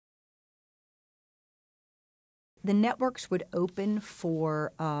the networks would open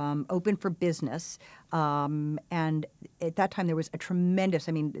for business, and at that time there was a tremendous.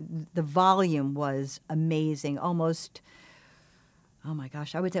 I mean, the volume was amazing, almost. Oh my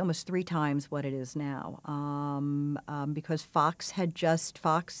gosh, I would say almost 3 times what it is now, because Fox had just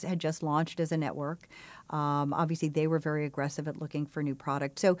launched as a network. Obviously, they were very aggressive at looking for new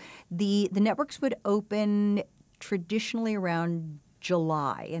product. So the networks would open traditionally around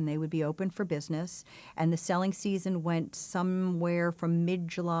July, and they would be open for business. And the selling season went somewhere from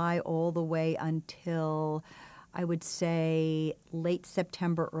mid-July all the way until, I would say, late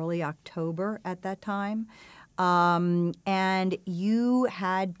September, early October at that time. And you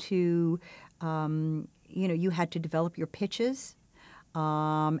had to, you had to develop your pitches.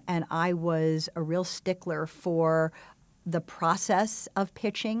 And I was a real stickler for the process of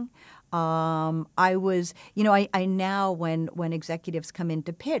pitching. I was, I now, when executives come in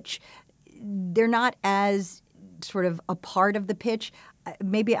to pitch, they're not as sort of a part of the pitch.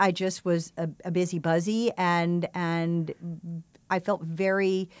 Maybe I just was a busy buzzy, and I felt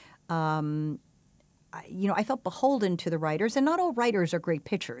very, I felt beholden to the writers, and not all writers are great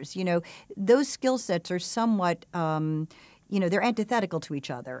pitchers. Those skill sets are somewhat, they're antithetical to each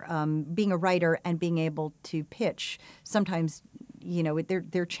other. Being a writer and being able to pitch, sometimes,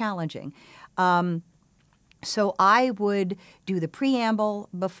 they're challenging. So I would do the preamble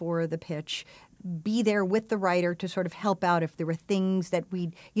before the pitch, be there with the writer to sort of help out if there were things that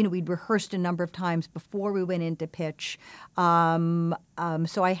we'd rehearsed a number of times before we went into pitch. So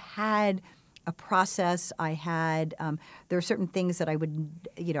I had a process. I had there are certain things that I would,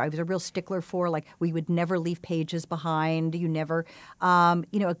 I was a real stickler for. Like, we would never leave pages behind. You never, a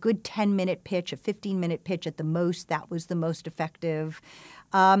good 10-minute pitch, a 15-minute pitch at the most. That was the most effective,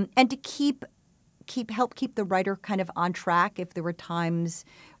 and to help keep the writer kind of on track if there were times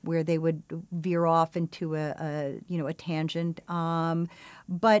where they would veer off into a tangent.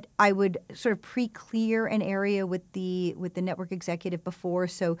 But I would sort of pre-clear an area with the network executive before,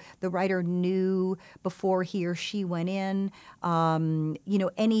 so the writer knew before he or she went in,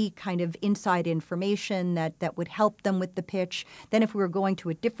 any kind of inside information that would help them with the pitch. Then if we were going to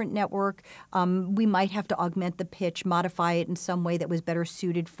a different network, we might have to augment the pitch, modify it in some way that was better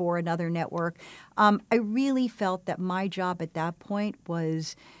suited for another network. I really felt that my job at that point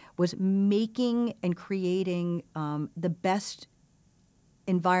was making and creating the best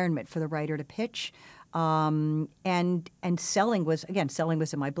environment for the writer to pitch, and selling was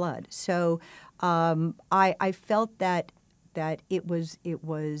in my blood. So I felt that it was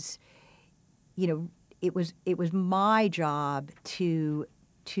my job to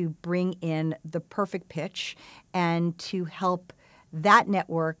bring in the perfect pitch and to help that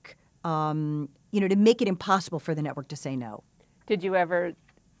network, to make it impossible for the network to say no. Did you ever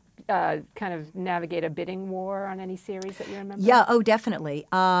kind of navigate a bidding war on any series that you remember? Yeah, oh, definitely.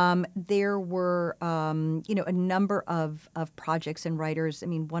 There were, a number of projects and writers. I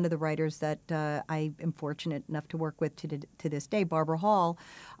mean, one of the writers that I am fortunate enough to work with to this day, Barbara Hall,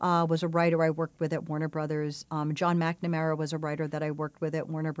 was a writer I worked with at Warner Brothers. John McNamara was a writer that I worked with at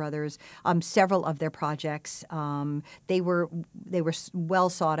Warner Brothers. Several of their projects, they were well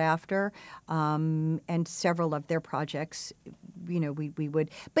sought after, and several of their projects, we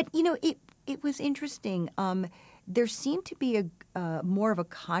would. But it was interesting. There seemed to be a more of a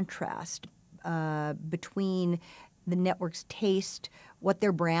contrast between the network's taste, what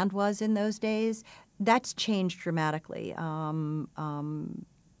their brand was in those days. That's changed dramatically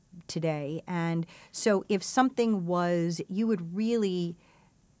today. And so if something was, you would really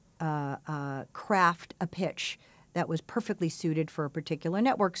craft a pitch that was perfectly suited for a particular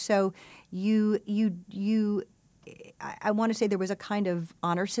network. So I want to say there was a kind of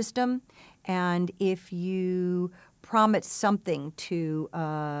honor system, and if you promised something to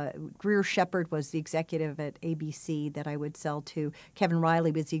Greer Shepard was the executive at ABC that I would sell to. Kevin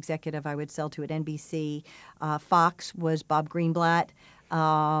Riley was the executive I would sell to at NBC. Fox was Bob Greenblatt,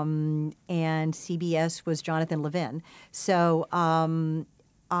 and CBS was Jonathan Levin. So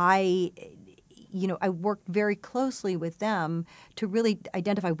I worked very closely with them to really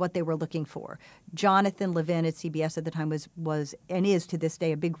identify what they were looking for. Jonathan Levin at CBS at the time was and is to this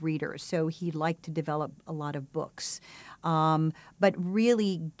day a big reader, so he liked to develop a lot of books. But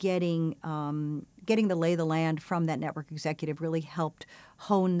really getting the lay of the land from that network executive really helped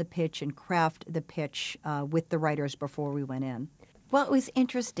hone the pitch and craft the pitch with the writers before we went in. Well, it was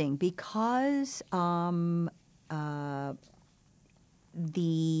interesting because I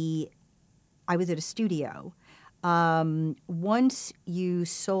was at a studio. Once you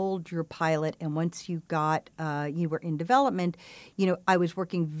sold your pilot and once you got you were in development, I was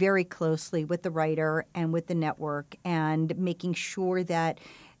working very closely with the writer and with the network and making sure that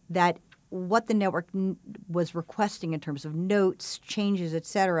what the network was requesting in terms of notes, changes, et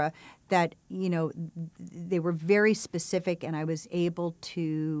cetera, that they were very specific, and I was able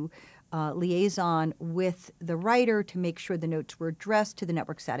to liaison with the writer to make sure the notes were addressed to the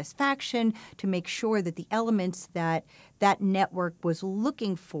network's satisfaction, to make sure that the elements that that network was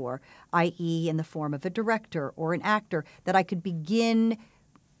looking for, i.e. in the form of a director or an actor, that I could begin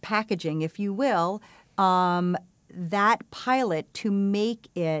packaging, if you will, that pilot to make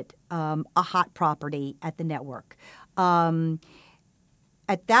it a hot property at the network. At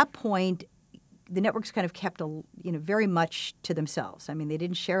that point, the networks kind of kept very much to themselves. I mean, they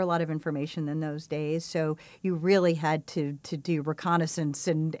didn't share a lot of information in those days, so you really had to do reconnaissance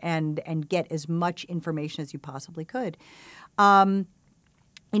and get as much information as you possibly could. In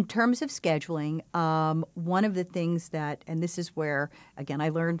terms of scheduling, one of the things that, and this is where, again, I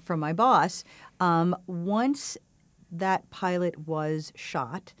learned from my boss, once that pilot was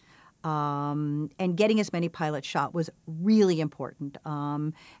shot, and getting as many pilots shot was really important.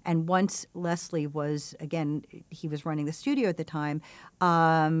 And once Leslie was, again, he was running the studio at the time,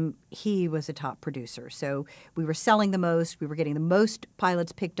 he was a top producer. So we were selling the most. We were getting the most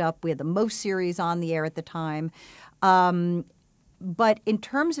pilots picked up. We had the most series on the air at the time. But in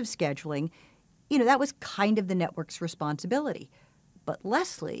terms of scheduling, that was kind of the network's responsibility. But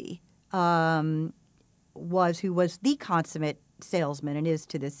Leslie who was the consummate salesman and is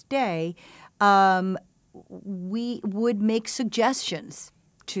to this day, we would make suggestions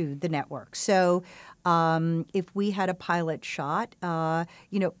to the network. So if we had a pilot shot,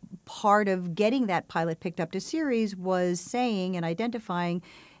 part of getting that pilot picked up to series was saying and identifying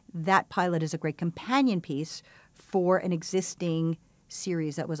that pilot as a great companion piece for an existing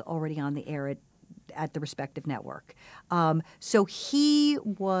series that was already on the air at the respective network. So he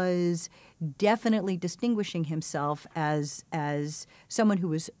was definitely distinguishing himself as someone who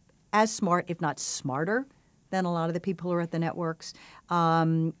was as smart, if not smarter, than a lot of the people who are at the networks,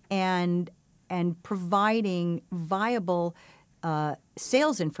 and providing viable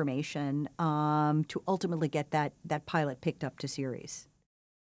sales information to ultimately get that pilot picked up to series.